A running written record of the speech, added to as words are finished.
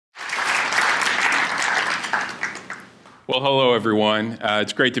Well, hello, everyone.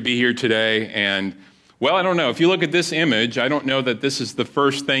 It's great to be here today. And, well, I don't know. If you look at this image, I don't know that this is the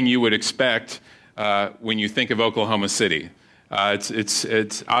first thing you would expect when you think of Oklahoma City.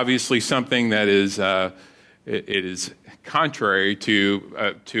 It's obviously something that is it is contrary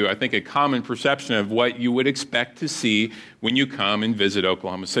to I think a common perception of what you would expect to see when you come and visit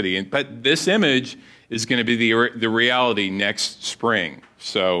Oklahoma City. But this image is going to be the reality next spring.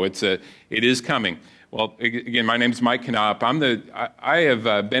 So it is coming. Well, again, my name is Mike Knopp. I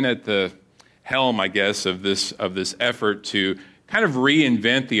have been at the helm, I guess, of this effort to kind of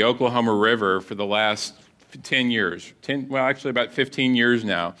reinvent the Oklahoma River for the last 10 years. Well, actually about 15 years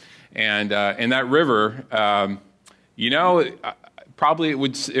now. And that river, probably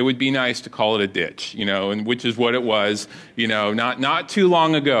it would be nice to call it a ditch, and which is what it was, not too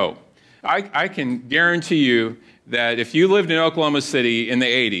long ago. I can guarantee you that if you lived in Oklahoma City in the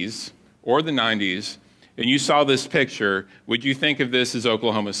 80s or the 90s, and you saw this picture, would you think of this as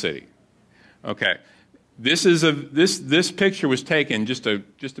Oklahoma City? Okay, this picture was taken just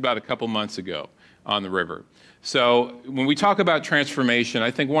about a couple months ago on the river. So when we talk about transformation,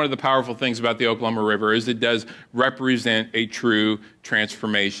 I think one of the powerful things about the Oklahoma River is it does represent a true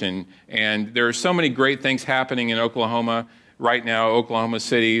transformation. And there are so many great things happening in Oklahoma right now, Oklahoma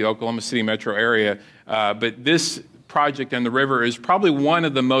City metro area. But this project on the river is probably one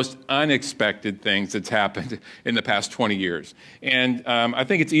of the most unexpected things that's happened in the past 20 years. And I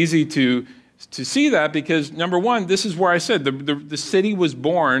think it's easy to see that because, number one, this is where I said the city was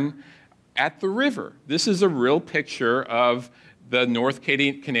born at the river. This is a real picture of the North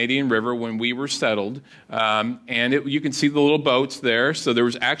Canadian River when we were settled. And you can see the little boats there. So there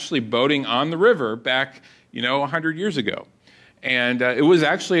was actually boating on the river back, 100 years ago. And it was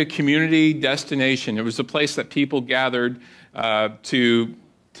actually a community destination. It was a place that people gathered to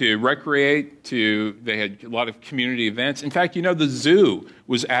recreate. They had a lot of community events. In fact, the zoo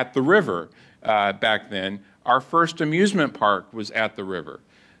was at the river back then. Our first amusement park was at the river.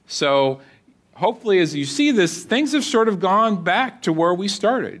 So hopefully, as you see this, things have sort of gone back to where we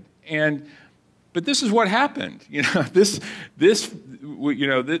started. But this is what happened. This was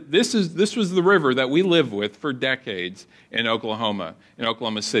the river that we lived with for decades in Oklahoma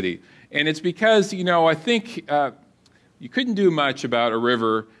City. And it's because, I think you couldn't do much about a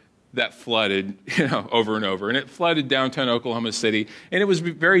river that flooded, over and over. And it flooded downtown Oklahoma City. And it was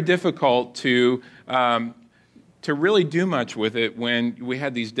very difficult to really do much with it when we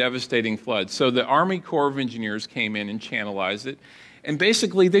had these devastating floods. So the Army Corps of Engineers came in and channelized it. And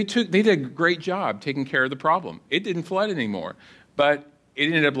basically, they did a great job taking care of the problem. It didn't flood anymore, but it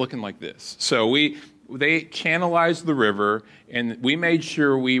ended up looking like this. So they channelized the river, and we made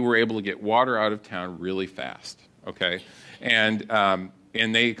sure we were able to get water out of town really fast, okay? And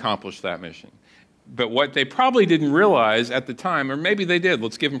they accomplished that mission. But what they probably didn't realize at the time, or maybe they did,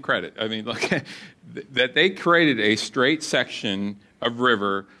 let's give them credit. I mean, look, that they created a straight section of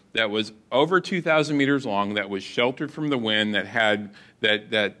river that was over 2,000 meters long, that was sheltered from the wind,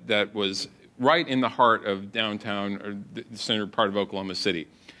 that was right in the heart of downtown, or the center part of Oklahoma City.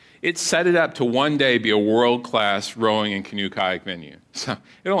 It set it up to one day be a world-class rowing and canoe kayak venue. So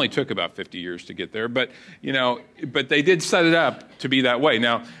it only took about 50 years to get there, but they did set it up to be that way.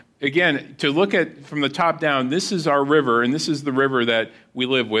 Now, again, to look at from the top down, this is our river, and this is the river that we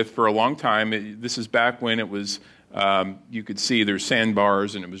lived with for a long time. This is back when it was. You could see there's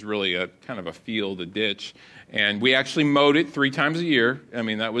sandbars, and it was really a kind of a field, a ditch. And we actually mowed it 3 times a year. I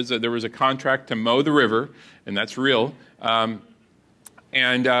mean, there was a contract to mow the river, and that's real. But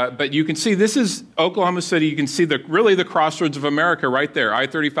you can see this is Oklahoma City. You can see really the crossroads of America right there.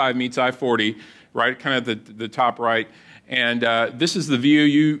 I-35 meets I-40, right, kind of the top right. And this is the view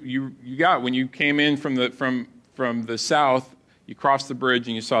you got when you came in from the south. You crossed the bridge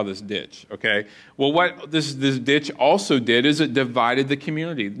and you saw this ditch, okay? Well, what this ditch also did is it divided the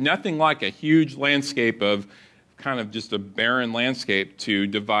community. Nothing like a huge landscape of kind of just a barren landscape to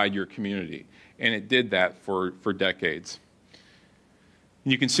divide your community. And it did that for decades.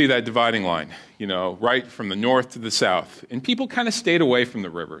 And you can see that dividing line, right from the north to the south. And people kind of stayed away from the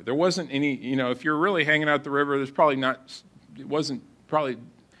river. There wasn't any, if you're really hanging out the river, probably not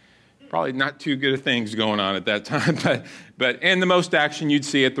too good of things going on at that time, and the most action you'd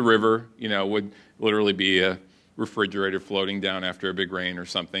see at the river, would literally be a refrigerator floating down after a big rain or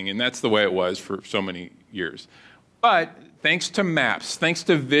something, and that's the way it was for so many years. But thanks to maps, thanks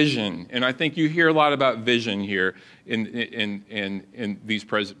to vision, and I think you hear a lot about vision here in these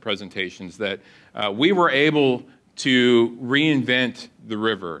presentations, that we were able to reinvent the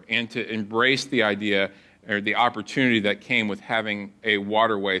river and to embrace the idea or the opportunity that came with having a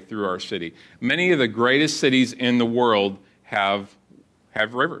waterway through our city. Many of the greatest cities in the world have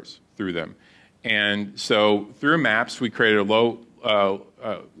rivers through them. And so through maps, we created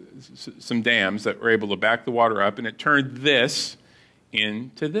some dams that were able to back the water up, and it turned this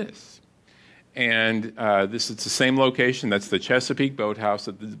into this. And this is the same location. That's the Chesapeake Boathouse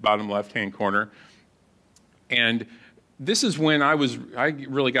at the bottom left-hand corner. And this is when I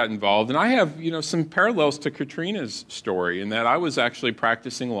really got involved. And I have, some parallels to Katrina's story in that I was actually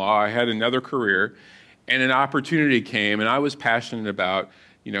practicing law. I had another career, and an opportunity came, and I was passionate about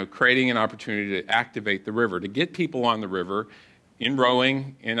creating an opportunity to activate the river, to get people on the river in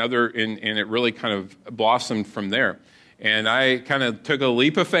rowing and it really kind of blossomed from there. And I kind of took a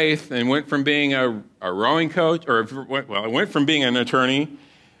leap of faith and went from being a rowing coach, I went from being an attorney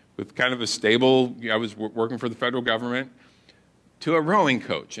with kind of a stable, I was working for the federal government, to a rowing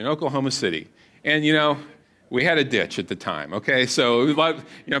coach in Oklahoma City. And, we had a ditch at the time, okay? So,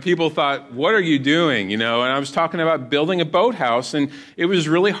 people thought, what are you doing, And I was talking about building a boathouse, and it was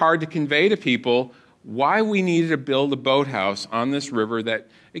really hard to convey to people why we needed to build a boathouse on this river that,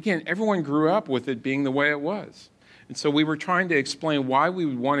 again, everyone grew up with it being the way it was. And so we were trying to explain why we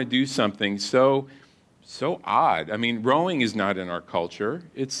would want to do something so odd. I mean, rowing is not in our culture.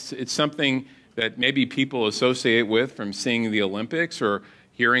 It's something that maybe people associate with from seeing the Olympics or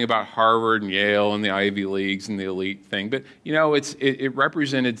hearing about Harvard and Yale and the Ivy Leagues and the elite thing. But, it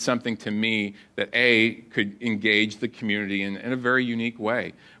represented something to me that, A, could engage the community in a very unique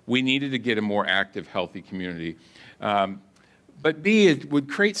way. We needed to get a more active, healthy community. But B, it would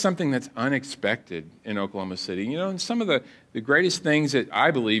create something that's unexpected in Oklahoma City. And some of the greatest things that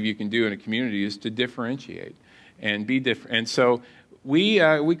I believe you can do in a community is to differentiate and be different. And so we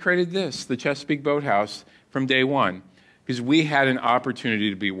created this, the Chesapeake Boathouse, from day one, because we had an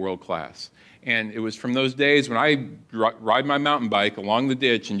opportunity to be world class. And it was from those days when I ride my mountain bike along the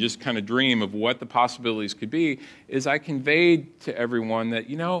ditch and just kind of dream of what the possibilities could be, is I conveyed to everyone that,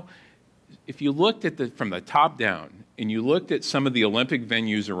 if you looked at from the top down and you looked at some of the Olympic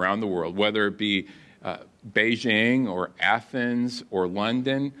venues around the world, whether it be Beijing or Athens or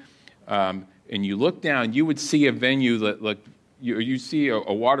London, and you look down, you would see a venue that looked, you see a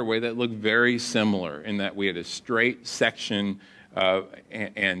waterway that looked very similar in that we had a straight section,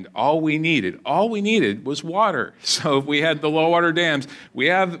 and all we needed was water. So if we had the low water dams, we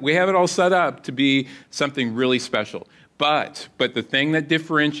have it all set up to be something really special. But the thing that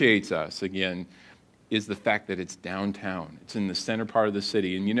differentiates us, again, is the fact that it's downtown. It's in the center part of the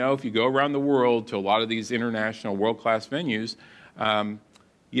city. And if you go around the world to a lot of these international world-class venues,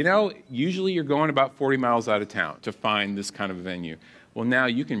 usually you're going about 40 miles out of town to find this kind of venue. Well, now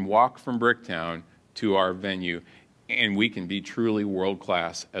you can walk from Bricktown to our venue, and we can be truly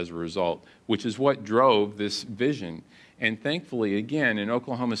world-class as a result, which is what drove this vision. And thankfully, again, in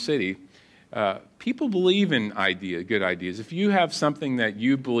Oklahoma City, people believe in good ideas. If you have something that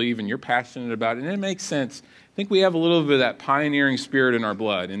you believe and you're passionate about and it makes sense, I think we have a little bit of that pioneering spirit in our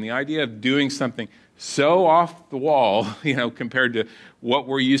blood. And the idea of doing something so off the wall, compared to what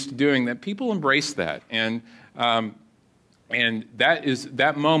we're used to doing, that people embrace that. And that is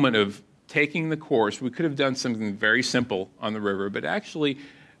that moment of taking the course. We could have done something very simple on the river, but actually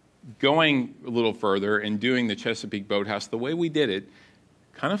going a little further and doing the Chesapeake Boathouse the way we did it,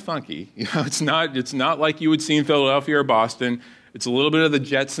 kind of funky. It's not like you would see in Philadelphia or Boston. It's a little bit of the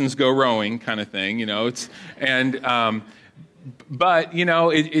Jetsons go rowing kind of thing, But,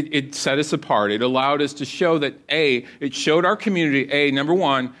 it set us apart. It allowed us to show that, it showed our community, number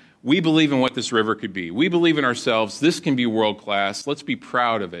one, we believe in what this river could be. We believe in ourselves. This can be world class. Let's be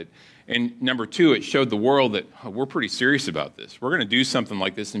proud of it. And number two, it showed the world that we're pretty serious about this. We're going to do something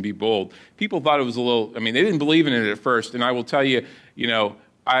like this and be bold. People thought it was they didn't believe in it at first. And I will tell you,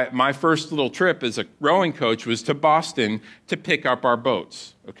 my first little trip as a rowing coach was to Boston to pick up our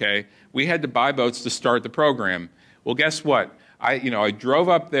boats, okay? We had to buy boats to start the program. Well, guess what? I drove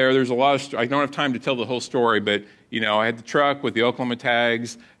up there. There's a lot of, I don't have time to tell the whole story, but, I had the truck with the Oklahoma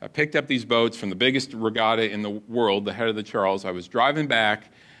tags. I picked up these boats from the biggest regatta in the world, the Head of the Charles. I was driving back,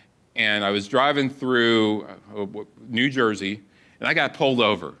 and I was driving through New Jersey, and I got pulled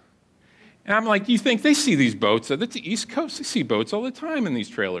over. And I'm like, you think they see these boats? That's the East Coast. They see boats all the time in these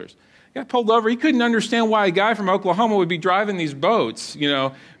trailers. Got pulled over. He couldn't understand why a guy from Oklahoma would be driving these boats.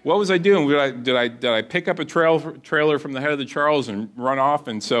 What was I doing? Did I pick up a trailer from the Head of the Charles and run off?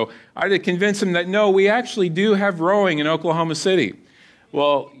 And so I had to convince him that, no, we actually do have rowing in Oklahoma City.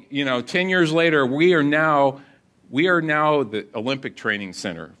 Well, 10 years later, we are now the Olympic training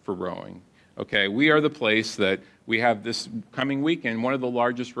center for rowing. Okay, we are the place that we have this coming weekend, one of the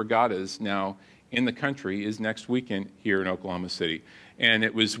largest regattas now in the country is next weekend here in Oklahoma City. And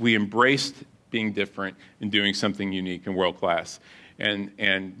we embraced being different and doing something unique and world-class.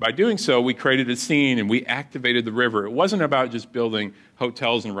 And by doing so, we created a scene and we activated the river. It wasn't about just building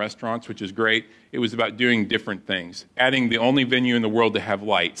hotels and restaurants, which is great. It was about doing different things, adding the only venue in the world to have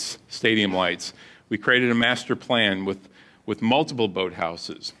lights, stadium lights. We created a master plan with multiple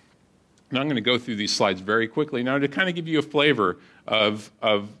boathouses. And I'm going to go through these slides very quickly now to kind of give you a flavor of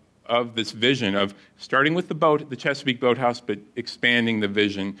this vision of starting with the Chesapeake Boathouse, but expanding the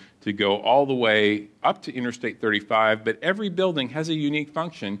vision to go all the way up to Interstate 35. But every building has a unique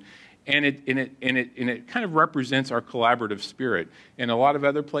function, and it kind of represents our collaborative spirit. In a lot of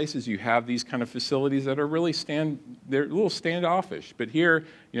other places, you have these kind of facilities that are really they're a little standoffish. But here,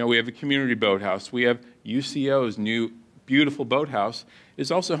 we have a community boathouse. We have UCO's new beautiful boathouse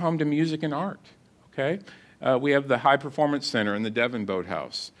is also home to music and art. Okay, we have the High Performance Center in the Devon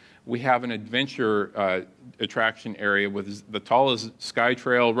Boathouse. We have an adventure attraction area with the tallest sky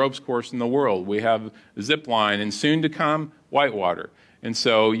trail ropes course in the world. We have a zip line, and soon to come, whitewater. And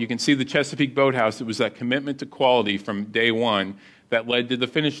so you can see the Chesapeake Boathouse. It was that commitment to quality from day one that led to the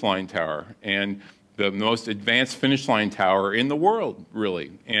finish line tower, and the most advanced finish line tower in the world,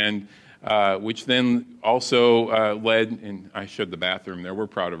 really. And which then also led, and I showed the bathroom there. We're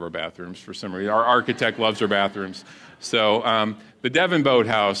proud of our bathrooms for some reason. Our architect loves our bathrooms. So the Devon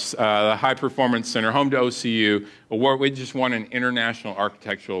Boathouse, the High Performance Center, home to OCU award. We just won an International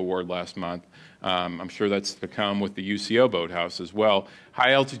Architectural Award last month. I'm sure that's to come with the UCO Boathouse as well.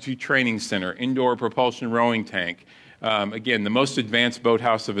 High Altitude Training Center, indoor propulsion rowing tank. Again, the most advanced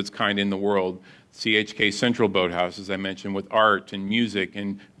boathouse of its kind in the world. CHK Central Boathouse, as I mentioned, with art and music,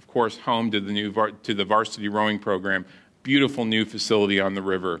 and of course home to the varsity rowing program. Beautiful new facility on the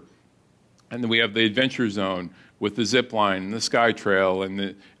river. And then we have the Adventure Zone with the zip line and the Sky Trail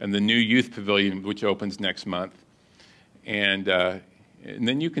and the new youth pavilion, which opens next month. And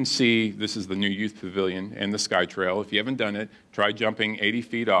then you can see, this is the new youth pavilion and the Sky Trail. If you haven't done it, try jumping 80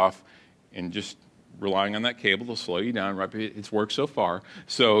 feet off and just relying on that cable to slow you down. Right, it's worked so far.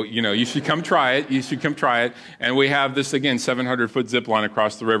 So, you should come try it. You should come try it. And we have this, again, 700-foot zip line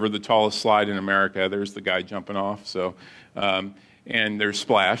across the river, the tallest slide in America. There's the guy jumping off. So, and there's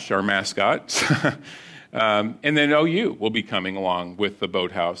Splash, our mascot. And then OU will be coming along with the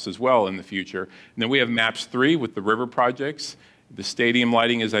boathouse as well in the future. And then we have MAPS 3 with the river projects, the stadium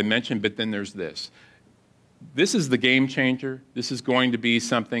lighting, as I mentioned, but then there's this. This is the game changer. This is going to be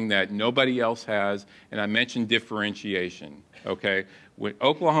something that nobody else has, and I mentioned differentiation, okay?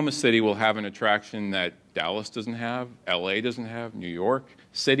 Oklahoma City will have an attraction that Dallas doesn't have, LA doesn't have, New York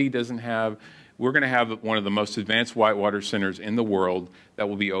City doesn't have. We're going to have one of the most advanced whitewater centers in the world that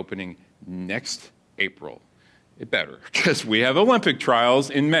will be opening next April. It better, because we have Olympic trials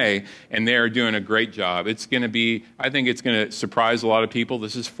in May, and they are doing a great job. It's going to be, I think it's going to surprise a lot of people.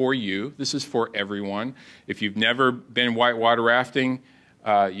 This is for you. This is for everyone. If you've never been whitewater rafting,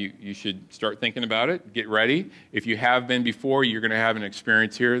 you should start thinking about it. Get ready. If you have been before, you're going to have an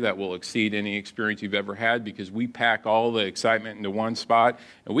experience here that will exceed any experience you've ever had, because we pack all the excitement into one spot,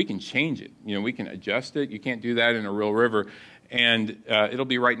 and we can change it. We can adjust it. You can't do that in a real river. And it'll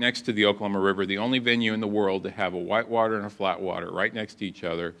be right next to the Oklahoma River, the only venue in the world to have a whitewater and a flat water right next to each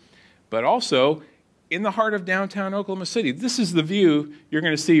other, but also in the heart of downtown Oklahoma City. This is the view you're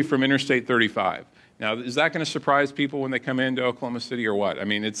going to see from Interstate 35. Now, is that going to surprise people when they come into Oklahoma City or what? I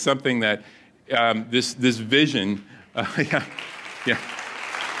mean, it's something that this vision, yeah.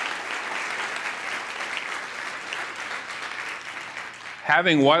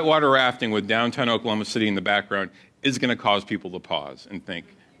 Having whitewater rafting with downtown Oklahoma City in the background is going to cause people to pause and think,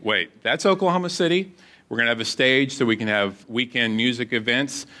 wait, that's Oklahoma City? We're going to have a stage so we can have weekend music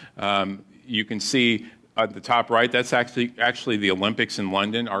events. You can see at the top right, that's actually the Olympics in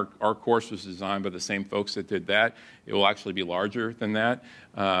London. Our course was designed by the same folks that did that. It will actually be larger than that.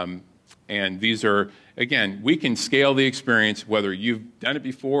 And these are, again, we can scale the experience whether you've done it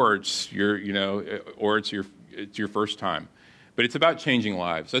before or it's your first time. But it's about changing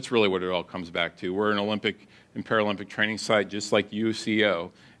lives. That's really what it all comes back to. We're an Olympic and Paralympic training site just like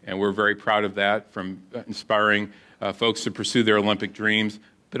UCO, and we're very proud of that, from inspiring folks to pursue their Olympic dreams,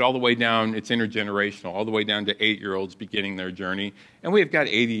 but all the way down, it's intergenerational, all the way down to 8-year-olds beginning their journey. And we've got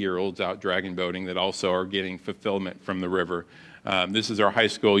 80-year-olds out dragon boating that also are getting fulfillment from the river. This is our high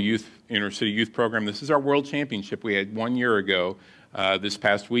school inner city youth program. This is our world championship we had 1 year ago this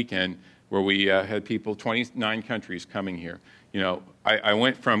past weekend, where we had people, 29 countries coming here. I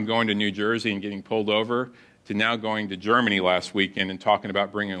went from going to New Jersey and getting pulled over to now going to Germany last weekend and talking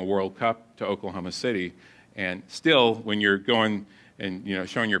about bringing a World Cup to Oklahoma City. And still, when you're going and you know,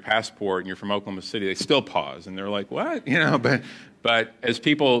 showing your passport and you're from Oklahoma City, they still pause and they're like, what? You know, but as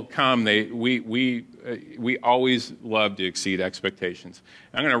people come, we always love to exceed expectations.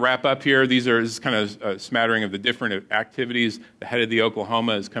 I'm going to wrap up here. This is kind of a smattering of the different activities. The head of the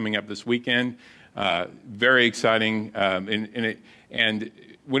Oklahoma is coming up this weekend. Very exciting. And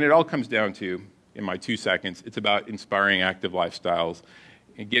when it all comes down to, in my 2 seconds, it's about inspiring active lifestyles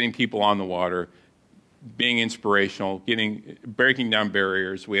and getting people on the water, being inspirational, breaking down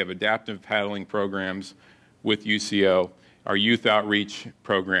barriers. We have adaptive paddling programs with UCO, our youth outreach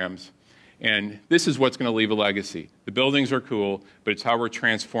programs, and this is what's going to leave a legacy. The buildings are cool, but it's how we're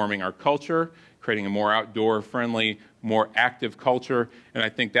transforming our culture, creating a more outdoor-friendly, more active culture, and I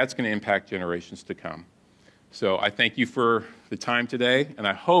think that's going to impact generations to come. So I thank you for the time today, and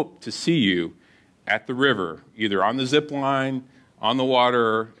I hope to see you at the river, either on the zip line, on the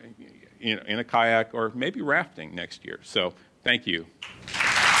water, in a kayak, or maybe rafting next year. So thank you.